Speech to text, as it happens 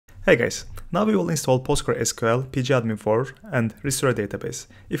Hey guys, now we will install PostgreSQL, PGAdmin 4 and restore a database.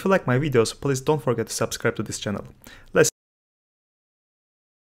 If you like my videos, please don't forget to subscribe to this channel.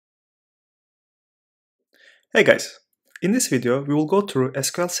 Hey guys, in this video we will go through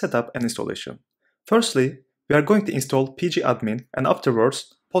SQL setup and installation. Firstly, we are going to install PGAdmin and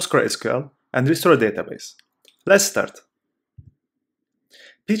afterwards PostgreSQL and restore a database. Let's start.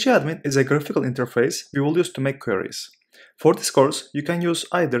 PGAdmin is a graphical interface we will use to make queries. For this course, you can use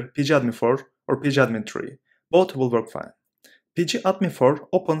either PGAdmin 4 or PGAdmin 3. Both will work fine. PGAdmin 4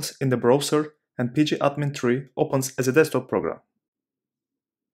 opens in the browser and PGAdmin 3 opens as a desktop program.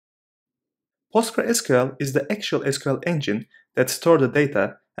 PostgreSQL is the actual SQL engine that stores the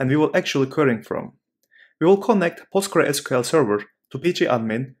data and we will actually querying from. We will connect PostgreSQL server to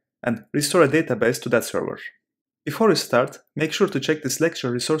PGAdmin and restore a database to that server. Before you start, make sure to check this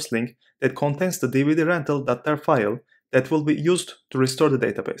lecture resource link that contains the dvdrental.tar file that will be used to restore the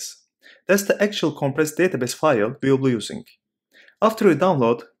database. That's the actual compressed database file we will be using. After you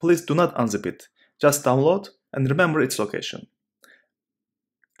download, please do not unzip it. Just download and remember its location.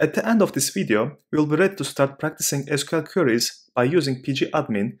 At the end of this video, we will be ready to start practicing SQL queries by using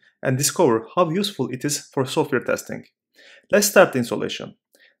PGAdmin and discover how useful it is for software testing. Let's start the installation.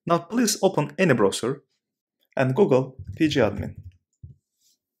 Now please open any browser and Google PGAdmin.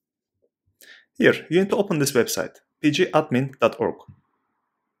 Here, you need to open this website, PGAdmin.org.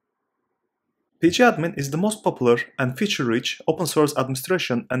 PGAdmin is the most popular and feature-rich open-source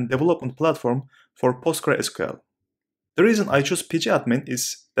administration and development platform for PostgreSQL. The reason I choose PGAdmin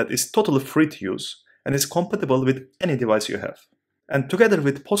is that it's totally free to use and is compatible with any device you have. And together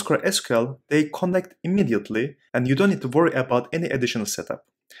with PostgreSQL, they connect immediately and you don't need to worry about any additional setup.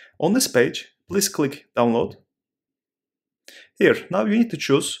 On this page, please click Download. Here, now you need to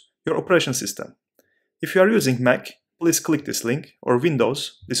choose your operation system. If you are using Mac, please click this link, or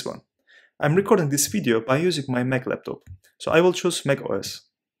Windows, this one. I'm recording this video by using my Mac laptop, so I will choose Mac OS.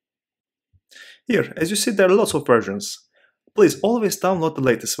 Here, as you see, there are lots of versions. Please always download the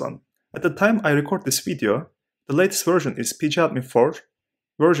latest one. At the time I record this video, the latest version is PGAdmin 4,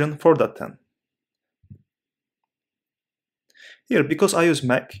 version 4.10. Here, because I use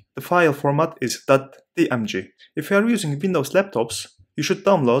Mac, the file format is .dmg. If you are using Windows laptops, you should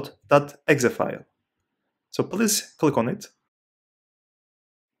download .exe file. So please click on it.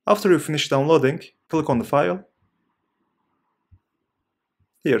 After you finish downloading, click on the file.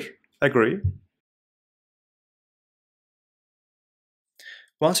 Here, agree.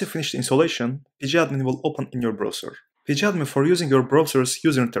 Once you finish the installation, PGAdmin will open in your browser. PGAdmin for using your browser's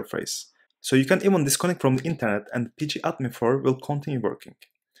user interface. So you can even disconnect from the internet and PGAdmin 4 will continue working.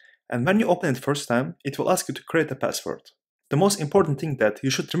 And when you open it first time, it will ask you to create a password. The most important thing that you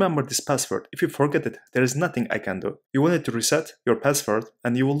should remember this password. If you forget it, there is nothing I can do. You will need to reset your password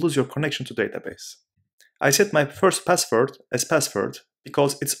and you will lose your connection to database. I set my first password as password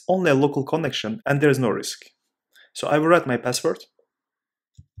because it's only a local connection and there is no risk. So I will write my password.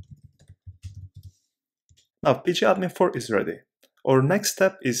 Now PGAdmin 4 is ready. Our next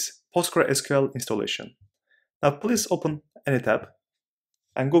step is PostgreSQL installation. Now please open any tab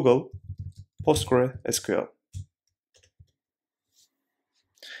and Google PostgreSQL.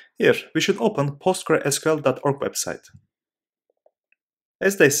 Here, we should open PostgreSQL.org website.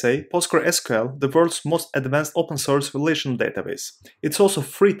 As they say, PostgreSQL, the world's most advanced open-source relational database. It's also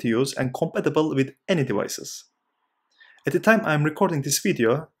free to use and compatible with any devices. At the time I'm recording this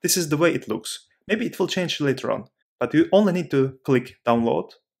video, this is the way it looks. Maybe it will change later on, but you only need to click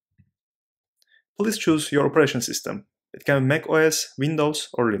Download. Please choose your operation system. It can be Mac OS, Windows,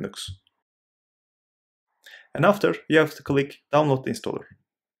 or Linux. And after, you have to click Download the installer.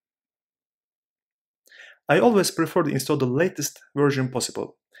 I always prefer to install the latest version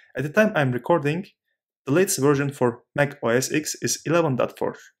possible. At the time I'm recording, the latest version for Mac OS X is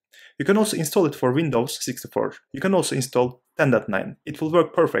 11.4. You can also install it for Windows 64. You can also install 10.9. It will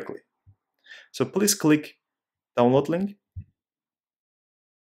work perfectly. So please click Download link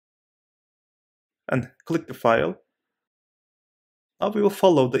and click the file. Now we will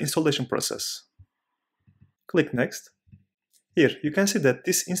follow the installation process. Click Next. Here, you can see that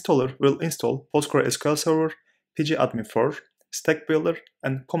this installer will install PostgreSQL Server, PGAdmin 4, Stack Builder,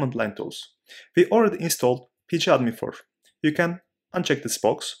 and Command Line Tools. We already installed PGAdmin 4. You can uncheck this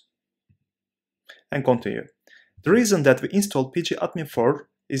box and continue. The reason that we installed PGAdmin 4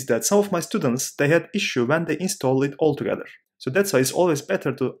 is that some of my students, they had issue when they install it all together. So that's why it's always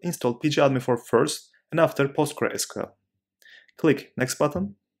better to install PGAdmin 4 first and after PostgreSQL. Click Next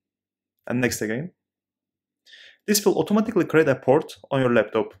button and Next again. This will automatically create a port on your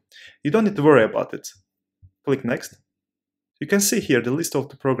laptop. You don't need to worry about it. Click Next. You can see here the list of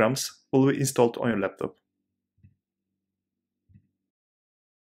the programs will be installed on your laptop.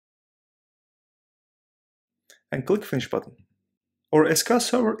 And click Finish button. Our SQL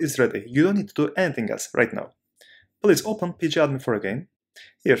server is ready. You don't need to do anything else right now. Please open PGAdmin for again.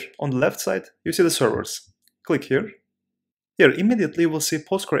 Here, on the left side, you see the servers. Click here. Here, immediately you will see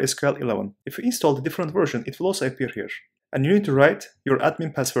PostgreSQL 11. If you install a different version, it will also appear here. And you need to write your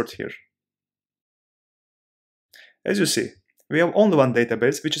admin password here. As you see, we have only one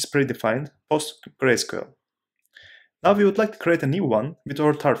database which is predefined, PostgreSQL. Now we would like to create a new one with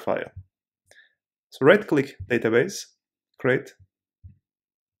our tar file. So right-click Database, Create.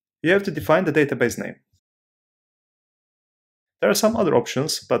 You have to define the database name. There are some other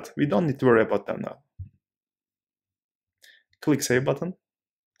options, but we don't need to worry about them now. Click Save button.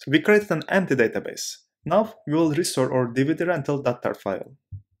 So we created an empty database. Now we will restore our dvdrental.tar file.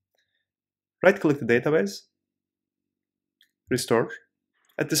 Right-click the database, Restore.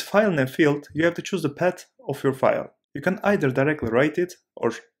 At this file name field, you have to choose the path of your file. You can either directly write it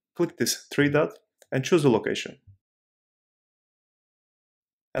or click this three dot and choose the location.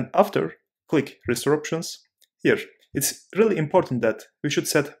 And after, click Restore Options. Here, it's really important that we should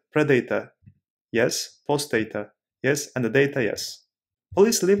set pre-data yes, post-data yes, and the data yes.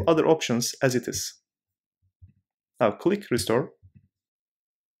 Please leave other options as it is. Now click Restore.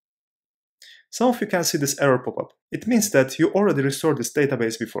 Some of you can see this error pop up. It means that you already restored this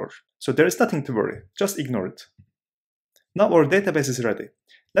database before, so there is nothing to worry, just ignore it. Now our database is ready.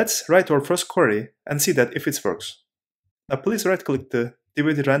 Let's write our first query and see that if it works. Now please right-click the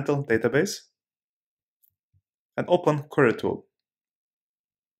dvdrental database and open Query Tool.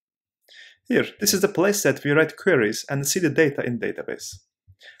 Here, this is the place that we write queries and see the data in database.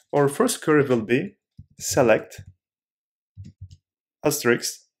 Our first query will be select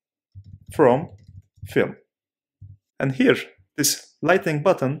asterisk from film. And here, this lightning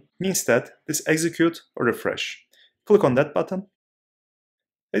button means that this execute or refresh. Click on that button.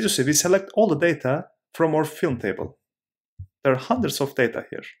 As you see, we select all the data from our film table. There are hundreds of data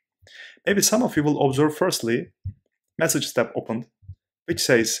here. Maybe some of you will observe firstly, message tab opened, which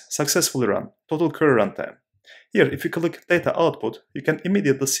says successfully run, total query runtime. Here, if you click data output, you can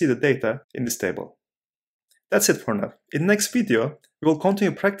immediately see the data in this table. That's it for now. In the next video, we will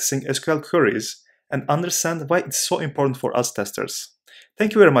continue practicing SQL queries and understand why it's so important for us testers.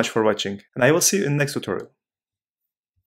 Thank you very much for watching, and I will see you in the next tutorial.